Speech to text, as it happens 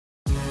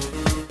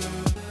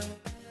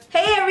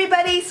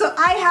everybody, so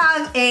I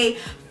have a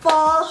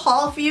fall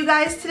haul for you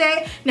guys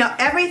today. Now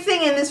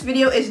everything in this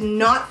video is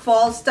not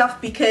fall stuff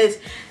because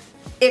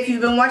if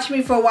you've been watching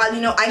me for a while,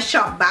 you know I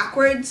shop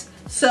backwards.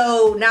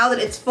 So now that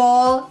it's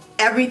fall,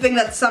 everything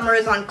that's summer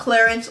is on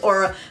clearance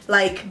or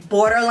like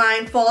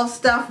borderline fall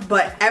stuff,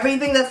 but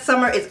everything that's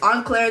summer is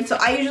on clearance. So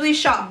I usually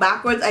shop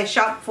backwards. I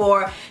shop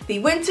for the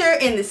winter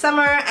in the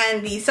summer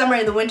and the summer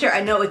in the winter.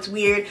 I know it's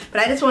weird,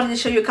 but I just wanted to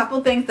show you a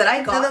couple things that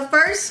I got. Now the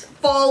first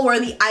fall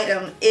worthy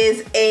item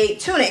is a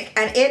tunic,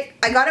 and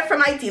I got it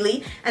from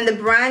Ideeli, and the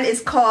brand is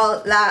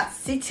called La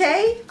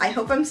Cité. I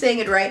hope I'm saying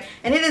it right.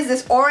 And it is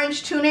this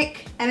orange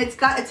tunic, and it's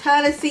got a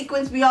ton of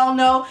sequins. We all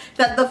know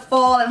that the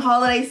fall and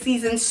holiday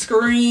season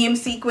scream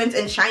sequins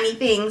and shiny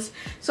things,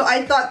 so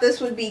I thought this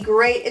would be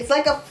great. It's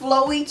like a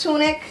flowy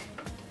tunic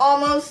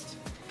almost,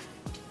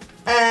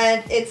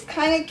 and it's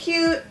kind of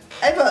cute.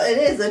 I thought it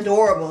is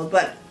adorable,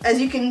 but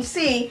as you can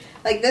see,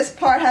 like this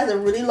part has a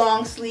really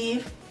long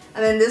sleeve,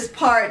 and then this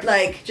part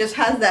like just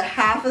has that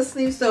half a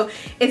sleeve, so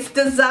it's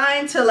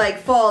designed to like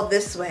fall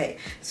this way.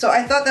 So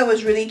I thought that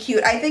was really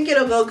cute. I think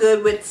it'll go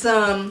good with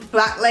some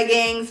black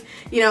leggings.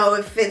 You know,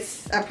 if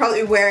it's, I'll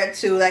probably wear it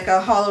to like a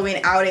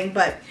Halloween outing,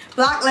 but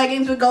black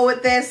leggings would go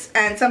with this,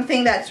 and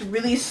something that's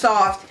really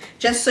soft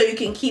just so you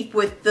can keep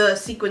with the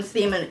sequins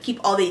theme and keep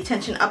all the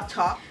attention up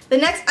top. The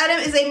next item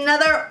is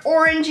another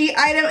orangey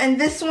item, and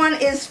this one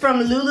is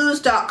from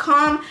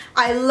lulus.com.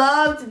 I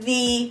loved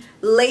the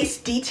lace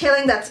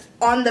detailing that's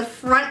on the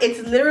front.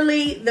 It's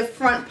literally the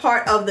front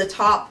part of the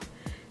top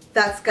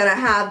that's gonna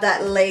have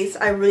that lace.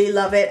 I really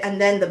love it. And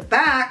then the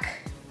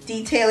back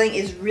detailing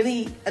is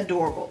really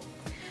adorable.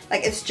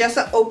 Like it's just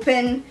an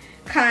open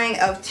kind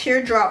of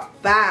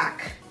teardrop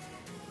back,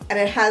 and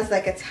it has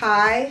like a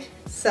tie.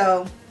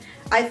 So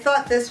I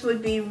thought this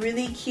would be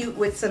really cute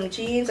with some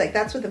jeans. Like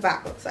that's what the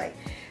back looks like.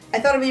 I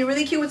thought it'd be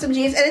really cute with some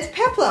jeans, and it's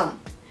peplum.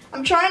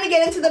 I'm trying to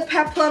get into the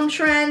peplum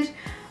trend.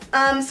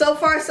 So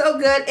far so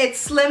good. It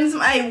slims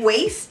my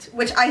waist,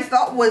 which I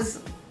thought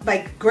was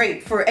like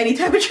great for any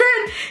type of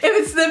trend if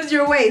it slims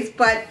your waist,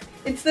 but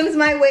it slims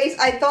my waist.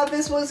 I thought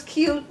this was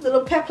cute,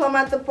 little peplum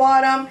at the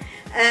bottom,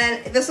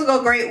 and this will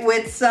go great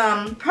with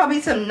some,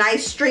 probably some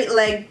nice straight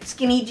leg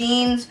skinny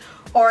jeans,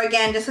 or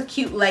again just a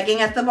cute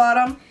legging at the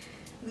bottom.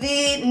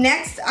 The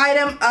next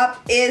item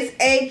up is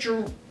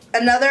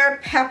another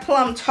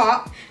peplum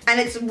top, and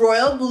it's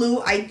royal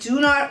blue. I do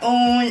not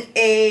own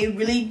a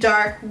really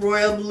dark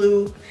royal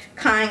blue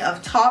kind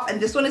of top, and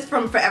this one is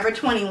from Forever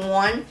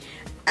 21,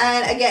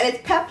 and again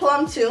it's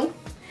peplum too,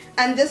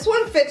 and this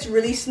one fits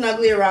really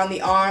snugly around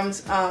the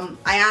arms. I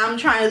am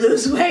trying to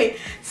lose weight,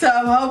 so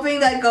I'm hoping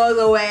that goes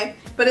away,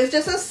 but it's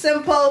just a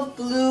simple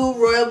blue,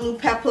 royal blue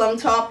peplum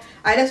top.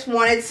 I just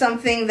wanted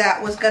something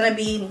that was gonna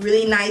be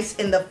really nice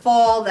in the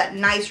fall, that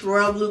nice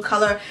royal blue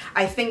color.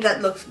 I think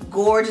that looks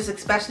gorgeous,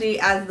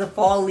 especially as the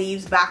fall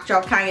leaves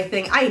backdrop kind of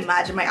thing. I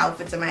imagine my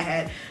outfits in my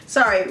head.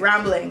 Sorry,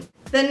 rambling.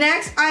 The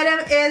next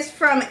item is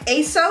from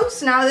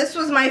ASOS. Now this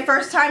was my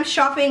first time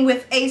shopping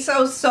with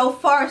ASOS. So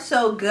far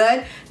so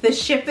good. The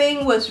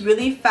shipping was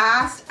really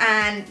fast,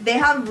 and they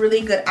have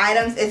really good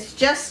items. It's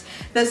just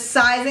the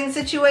sizing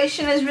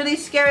situation is really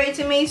scary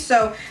to me.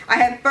 So I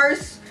had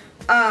first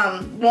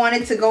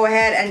wanted to go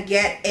ahead and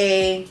get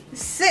a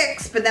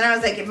 6, but then I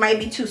was like, it might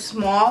be too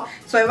small,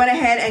 so I went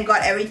ahead and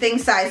got everything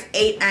size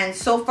 8, and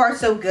so far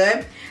so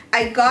good.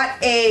 I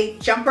got a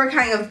jumper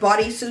kind of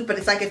bodysuit, but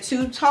it's like a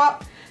tube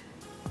top.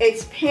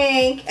 It's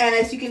pink, and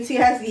as you can see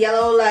it has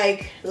yellow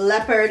like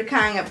leopard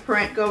kind of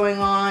print going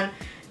on.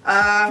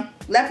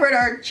 Leopard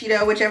or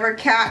cheetah, whichever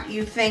cat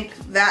you think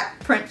that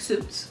print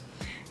suits.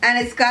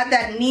 And it's got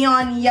that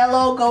neon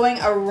yellow going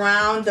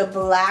around the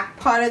black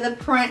part of the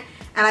print.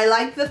 And I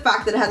like the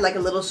fact that it had like a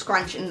little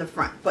scrunch in the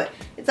front, but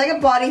it's like a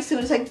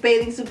bodysuit. It's like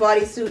bathing suit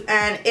bodysuit,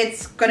 and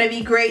it's gonna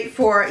be great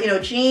for, you know,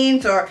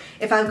 jeans, or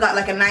if I've got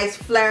like a nice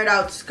flared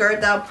out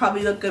skirt, that'll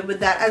probably look good with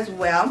that as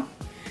well.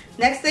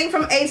 Next thing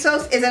from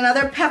ASOS is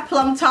another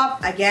peplum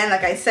top. Again,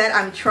 like I said,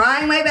 I'm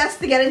trying my best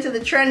to get into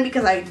the trend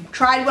because I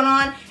tried one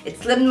on. It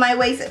slimmed my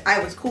waist.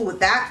 I was cool with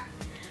that.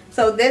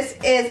 So this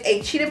is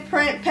a cheetah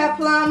print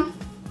peplum.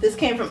 This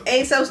came from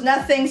ASOS,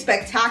 nothing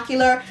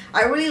spectacular.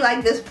 I really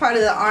like this part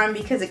of the arm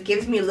because it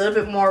gives me a little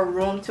bit more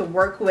room to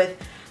work with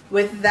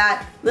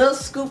that little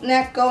scoop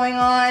neck going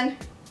on.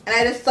 And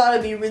I just thought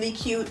it'd be really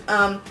cute,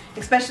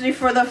 especially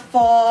for the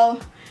fall.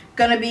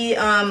 Gonna be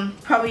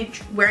probably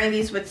wearing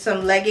these with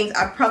some leggings.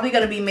 I'm probably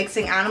gonna be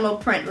mixing animal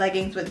print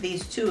leggings with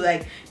these too,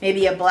 like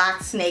maybe a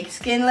black snake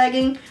skin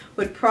legging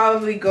would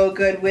probably go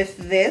good with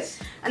this.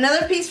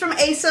 Another piece from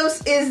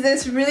ASOS is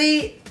this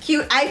really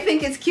cute, I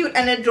think it's cute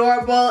and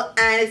adorable,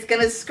 and it's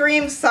gonna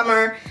scream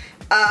summer.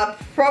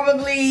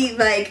 Probably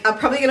like, I'm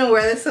probably gonna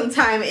wear this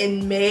sometime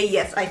in May.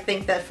 Yes, I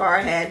think that far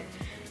ahead.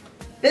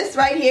 This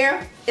right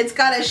here, it's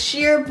got a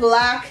sheer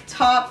black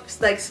top,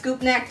 like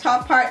scoop neck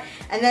top part,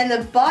 and then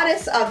the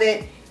bodice of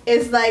it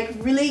is like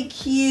really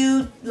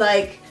cute,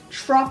 like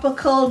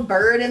tropical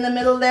bird in the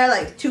middle there,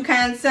 like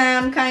toucan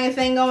Sam kind of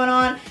thing going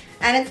on,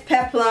 and it's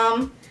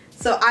peplum.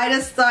 So I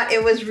just thought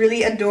it was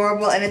really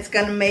adorable, and it's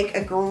gonna make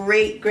a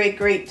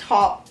great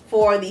top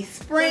for the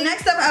spring. So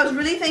next up, I was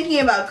really thinking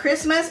about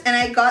Christmas, and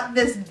I got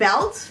this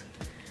belt.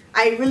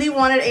 I really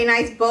wanted a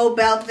nice bow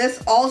belt.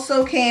 This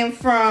also came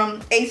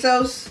from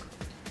ASOS.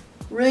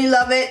 Really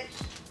love it.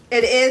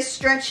 It is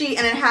stretchy,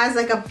 and it has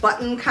like a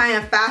button kind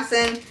of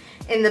fasten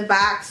in the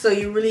back, so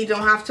you really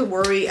don't have to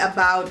worry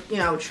about, you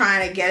know,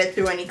 trying to get it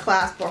through any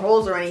clasp or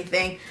holes or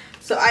anything.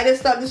 So I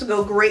just thought this would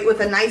go great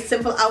with a nice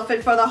simple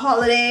outfit for the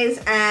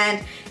holidays,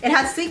 and it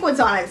has sequins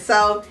on it,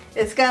 so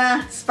it's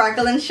gonna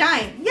sparkle and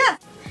shine. Yeah.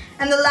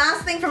 And the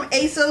last thing from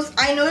ASOS,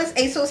 I noticed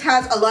ASOS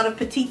has a lot of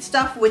petite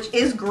stuff, which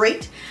is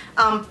great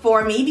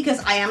for me because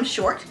I am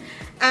short.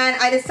 And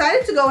I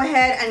decided to go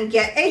ahead and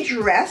get a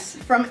dress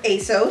from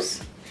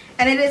ASOS.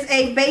 And it is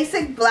a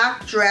basic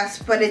black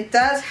dress, but it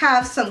does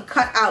have some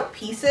cut out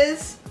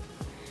pieces.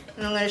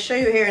 And I'm going to show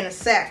you here in a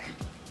sec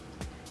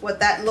what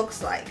that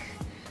looks like.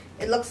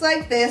 It looks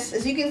like this.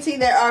 As you can see,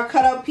 there are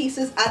cut out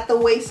pieces at the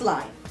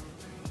waistline.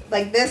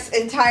 Like this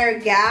entire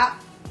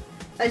gap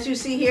that you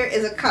see here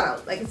is a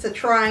cutout. Like it's a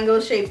triangle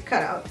shaped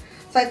cutout.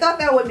 So I thought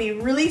that would be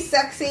really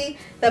sexy.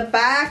 The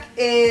back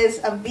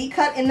is a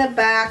V-cut in the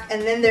back,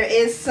 and then there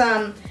is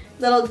some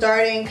little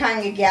darting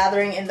kind of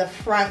gathering in the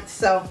front.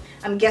 So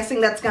I'm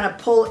guessing that's gonna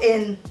pull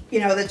in, you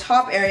know, the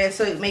top area,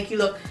 so it make you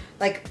look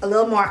like a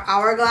little more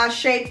hourglass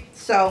shape.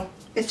 So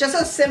it's just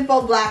a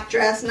simple black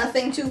dress,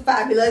 nothing too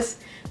fabulous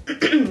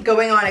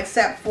going on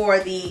except for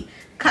the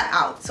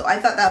cutout. So I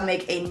thought that would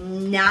make a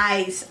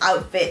nice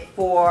outfit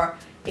for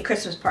a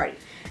Christmas party.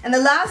 And the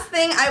last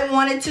thing I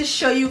wanted to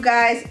show you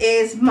guys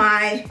is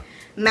my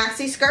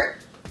maxi skirt.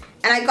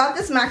 And I got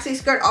this maxi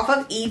skirt off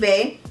of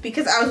eBay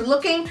because I was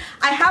looking,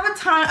 I have a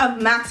ton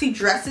of maxi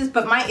dresses,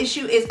 but my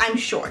issue is I'm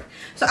short.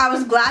 So I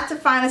was glad to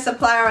find a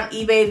supplier on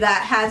eBay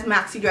that has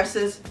maxi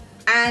dresses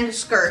and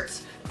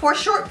skirts for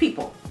short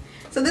people.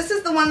 So this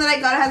is the one that I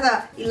got. It has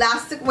an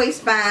elastic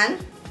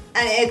waistband,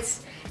 and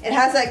it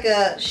has like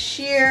a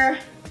sheer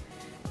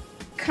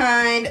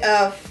kind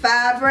of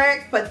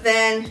fabric, but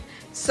then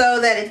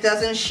so that it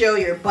doesn't show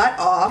your butt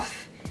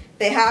off,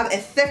 they have a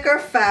thicker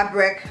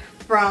fabric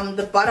from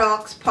the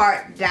buttocks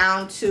part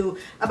down to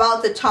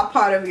about the top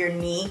part of your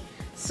knee.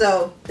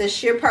 So the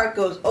sheer part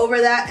goes over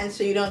that, and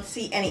so you don't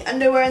see any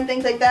underwear and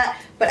things like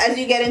that. But as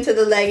you get into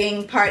the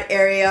legging part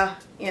area,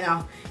 you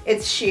know,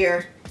 it's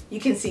sheer. You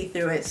can see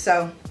through it.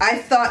 So I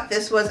thought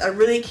this was a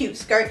really cute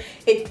skirt.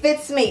 It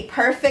fits me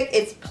perfect.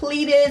 It's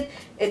pleated,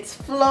 it's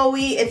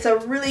flowy, it's a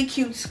really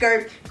cute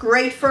skirt.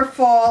 Great for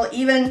fall.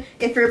 Even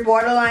if you're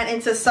borderline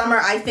into summer,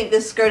 I think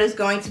this skirt is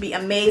going to be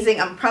amazing.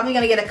 I'm probably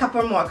gonna get a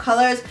couple more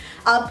colors.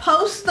 I'll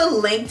post the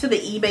link to the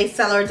eBay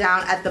seller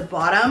down at the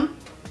bottom,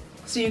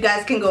 so you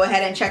guys can go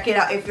ahead and check it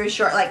out if you're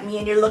short like me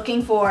and you're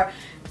looking for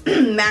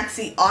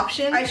maxi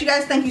option. Alright, you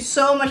guys, thank you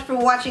so much for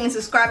watching and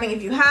subscribing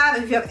if you have.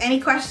 If you have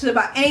any questions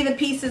about any of the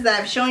pieces that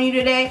I've shown you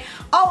today,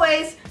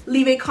 always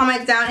leave a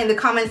comment down in the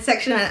comment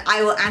section and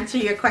I will answer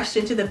your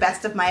question to the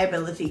best of my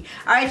ability.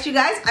 Alright, you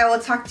guys, I will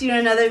talk to you in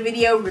another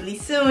video really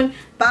soon.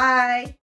 Bye!